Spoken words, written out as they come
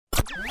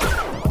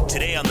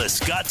Today on the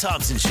Scott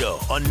Thompson Show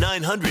on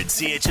 900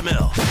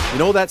 CHML. You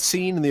know that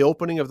scene in the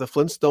opening of the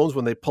Flintstones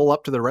when they pull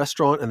up to the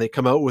restaurant and they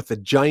come out with the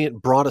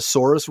giant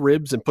Brontosaurus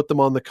ribs and put them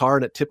on the car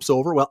and it tips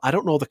over? Well, I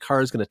don't know the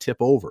car is going to tip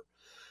over.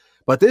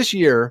 But this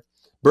year,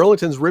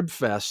 Burlington's Rib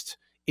Fest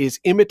is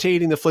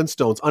imitating the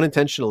Flintstones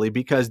unintentionally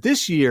because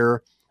this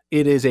year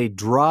it is a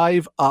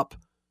drive-up,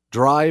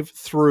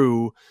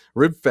 drive-through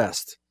Rib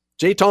Fest.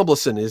 Jay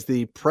Tomlinson is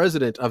the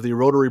president of the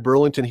Rotary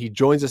Burlington. He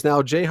joins us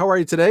now. Jay, how are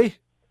you today?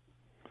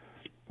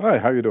 Hi,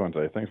 how are you doing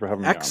today? Thanks for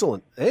having me on.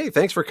 Excellent. Hey,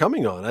 thanks for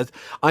coming on.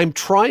 I'm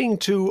trying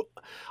to,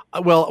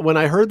 well, when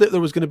I heard that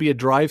there was going to be a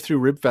drive-through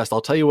Rib Fest, I'll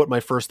tell you what my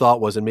first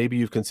thought was, and maybe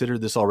you've considered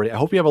this already. I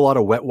hope you have a lot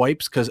of wet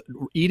wipes because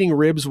eating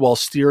ribs while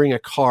steering a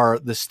car,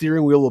 the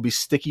steering wheel will be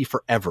sticky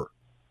forever.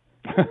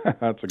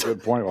 That's a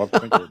good point. We'll have to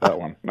think about that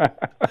one.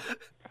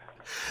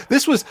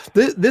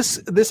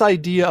 This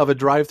idea of a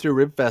drive-through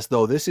Rib Fest,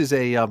 though, this is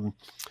a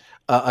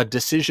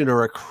decision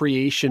or a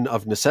creation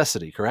of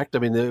necessity, correct? I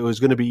mean, it was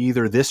going to be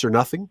either this or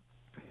nothing.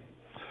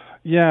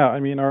 Yeah, I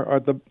mean,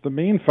 the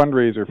main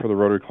fundraiser for the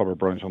Rotary Club of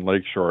Burlington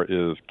Lakeshore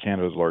is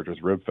Canada's largest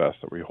Rib Fest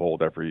that we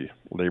hold every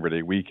Labor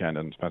Day weekend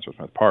in Spencer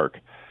Smith Park.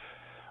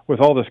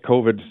 With all this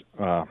COVID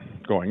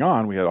going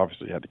on, we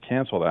obviously had to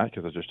cancel that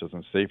because it just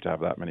isn't safe to have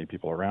that many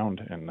people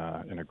around in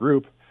a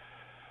group.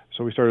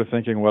 So we started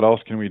thinking, what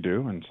else can we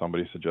do? And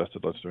somebody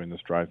suggested let's doing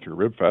this drive-through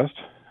Rib Fest,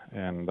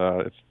 and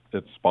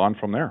it's spawned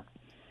from there.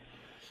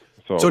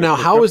 So now,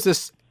 how is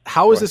this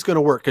going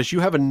to work? Because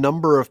you have a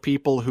number of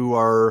people who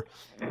are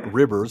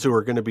ribbers who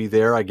are going to be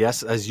there, I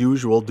guess, as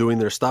usual, doing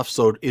their stuff.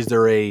 So is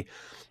there a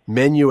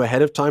menu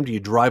ahead of time? Do you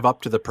drive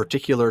up to the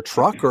particular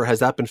truck, or has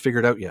that been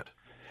figured out yet?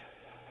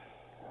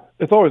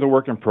 It's always a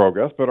work in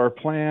progress, but our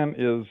plan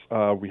is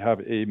we have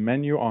a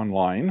menu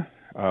online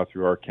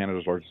through our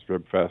Canada's Largest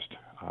Rib Fest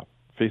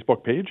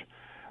Facebook page.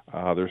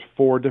 There's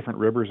 4 different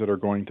ribbers that are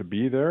going to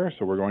be there,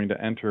 so we're going to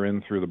enter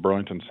in through the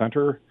Burlington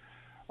Center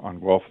on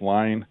Guelph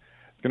Line.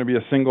 It's going to be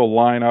a single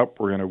lineup.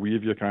 We're going to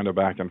weave you kind of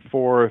back and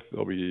forth.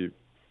 There'll be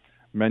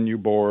menu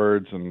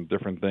boards and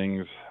different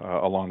things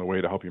along the way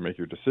to help you make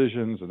your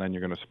decisions, and then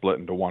you're going to split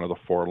into one of the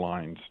 4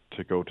 lines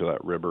to go to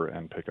that ribber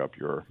and pick up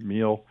your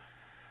meal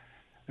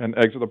and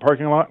exit the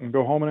parking lot and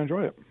go home and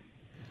enjoy it.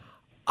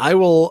 I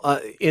will,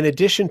 in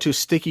addition to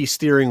sticky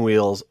steering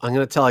wheels, I'm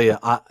going to tell you,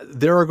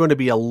 there are going to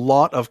be a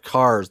lot of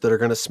cars that are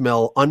going to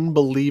smell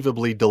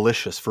unbelievably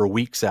delicious for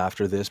weeks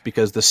after this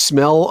because the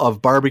smell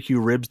of barbecue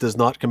ribs does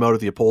not come out of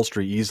the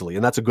upholstery easily,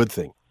 and that's a good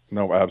thing.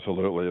 No,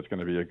 absolutely. It's going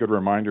to be a good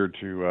reminder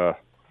to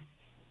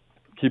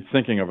keep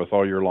thinking of us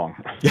all year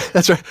long. Yeah,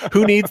 that's right.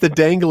 Who needs the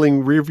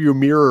dangling rearview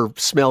mirror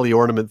smelly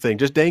ornament thing?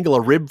 Just dangle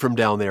a rib from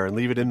down there and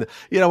leave it in.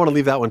 You don't want to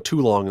leave that one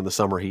too long in the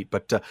summer heat.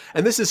 But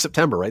and this is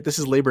September, right? This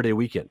is Labor Day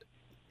weekend.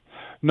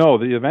 No,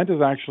 the event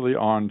is actually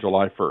on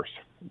July 1st.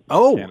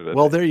 Oh,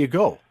 well, there you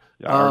go.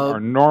 Yeah, our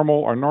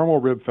normal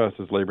Rib Fest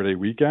is Labor Day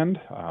weekend,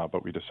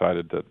 but we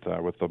decided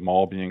that with the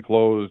mall being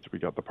closed, we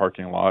got the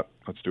parking lot.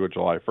 Let's do it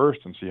July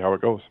 1st and see how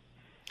it goes.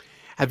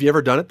 Have you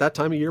ever done it that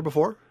time of year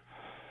before?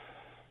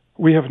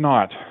 We have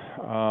not.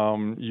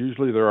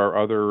 Usually there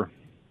are other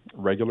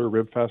regular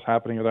Rib Fests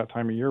happening at that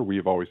time of year.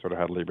 We've always sort of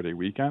had Labor Day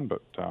weekend,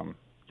 but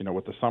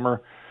with the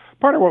summer,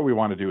 part of what we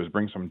want to do is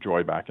bring some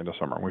joy back into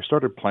summer. When we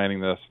started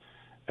planning this,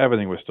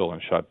 everything was still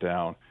in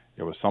shutdown.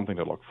 It was something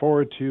to look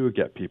forward to,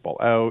 get people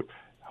out,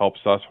 helps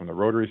us from the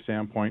Rotary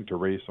standpoint to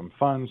raise some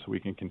funds so we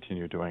can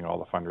continue doing all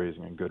the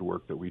fundraising and good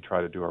work that we try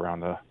to do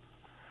around the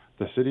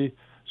city.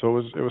 So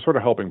it was sort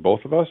of helping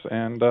both of us,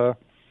 and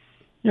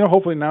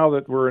hopefully now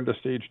that we're into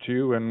stage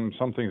 2 and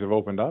some things have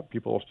opened up,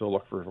 people will still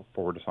look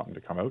forward to something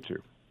to come out to.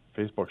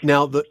 Facebook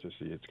now to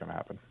see it's going to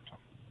happen. So.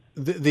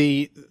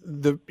 The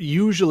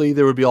usually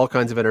there would be all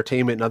kinds of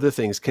entertainment and other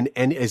things.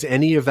 Is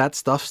any of that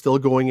stuff still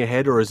going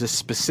ahead, or is this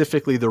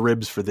specifically the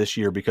ribs for this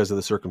year because of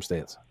the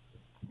circumstance?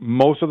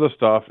 Most of the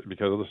stuff,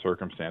 because of the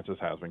circumstances,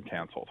 has been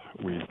canceled.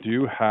 We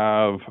do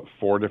have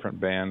 4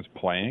 different bands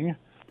playing,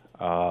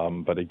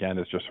 but again,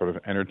 it's just sort of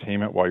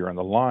entertainment while you're on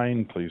the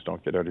line. Please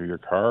don't get out of your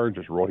car.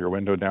 Just roll your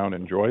window down,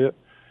 enjoy it.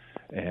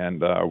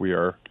 And we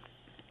are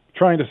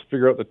trying to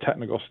figure out the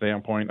technical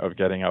standpoint of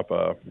getting up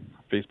a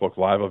Facebook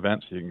Live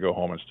event so you can go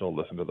home and still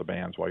listen to the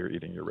bands while you're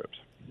eating your ribs.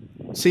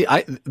 See,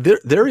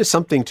 there is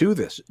something to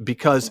this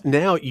because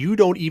now you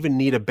don't even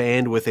need a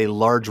band with a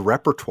large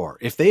repertoire.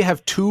 If they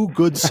have 2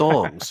 good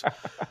songs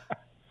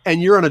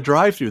and you're on a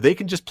drive-through, they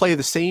can just play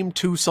the same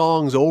 2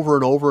 songs over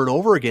and over and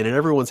over again and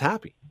everyone's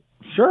happy.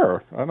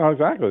 Sure. I know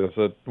exactly.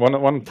 That's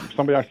one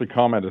somebody actually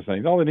commented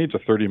saying, all they need is a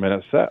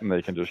 30-minute set and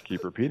they can just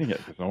keep repeating it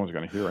because no one's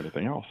going to hear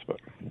anything else. But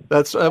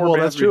that's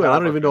that's true. I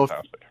don't even know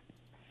fantastic.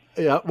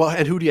 Yeah. Well,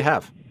 and who do you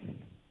have?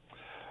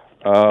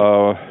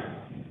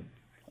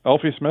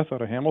 Elfie Smith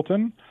out of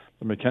Hamilton,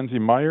 the Mackenzie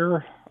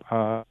Meyer,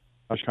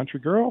 Country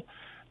Girl,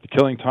 the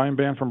Killing Time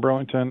Band from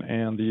Burlington,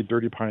 and the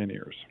Dirty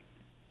Pioneers.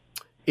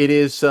 It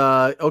is,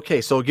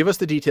 okay, so give us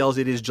the details.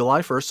 It is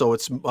July 1st, so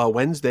it's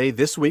Wednesday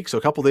this week, so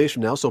a couple days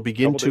from now. So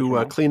begin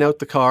to clean out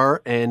the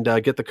car and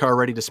get the car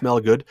ready to smell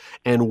good.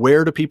 And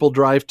where do people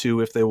drive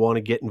to if they want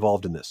to get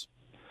involved in this?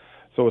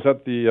 So it's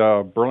at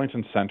the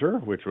Burlington Center,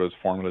 which was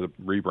formerly the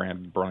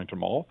rebranded Burlington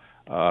Mall,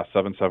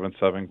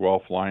 777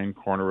 Guelph Line,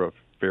 corner of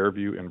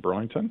Fairview in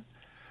Burlington.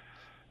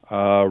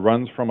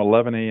 Runs from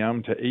 11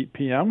 a.m. to 8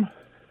 p.m.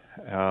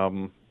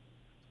 And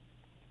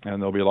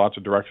there'll be lots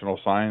of directional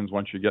signs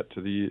once you get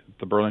to the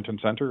Burlington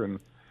Center and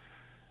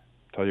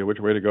tell you which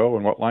way to go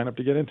and what lineup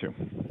to get into.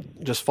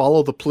 Just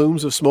follow the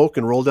plumes of smoke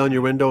and roll down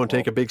your window and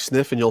take a big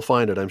sniff, and you'll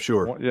find it, I'm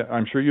sure. Well, yeah,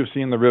 I'm sure you've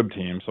seen the rib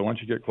team, so once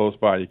you get close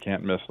by, you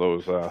can't miss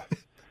those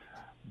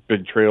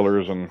big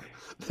trailers and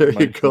there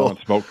you go. And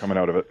smoke coming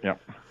out of it. Yeah.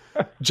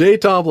 Jay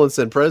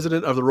Tomlinson,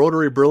 president of the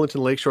Rotary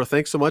Burlington Lakeshore.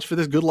 Thanks so much for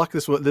this. Good luck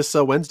this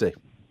Wednesday.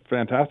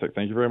 Fantastic.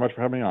 Thank you very much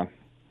for having me on.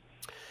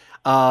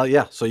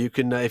 So you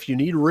can, if you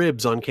need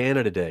ribs on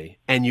Canada Day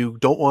and you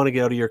don't want to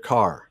get out of your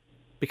car,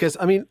 because,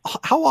 I mean,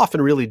 how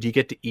often really do you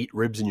get to eat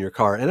ribs in your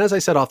car? And as I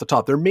said off the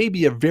top, there may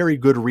be a very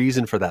good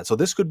reason for that. So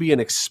this could be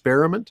an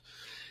experiment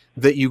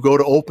that you go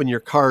to open your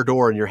car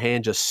door and your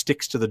hand just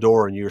sticks to the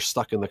door and you're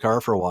stuck in the car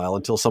for a while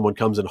until someone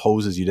comes and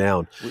hoses you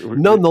down.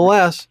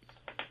 Nonetheless,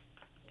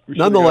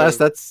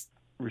 that's...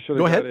 We should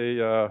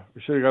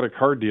have got a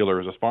car dealer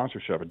as a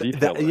sponsorship, a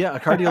detailer. A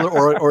car dealer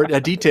or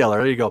a detailer.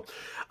 There you go.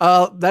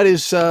 That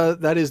is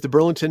the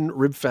Burlington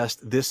Rib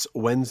Fest this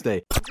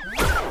Wednesday.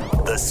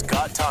 The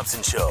Scott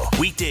Thompson Show,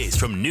 weekdays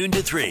from noon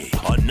to 3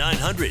 on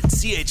 900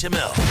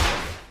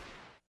 CHML.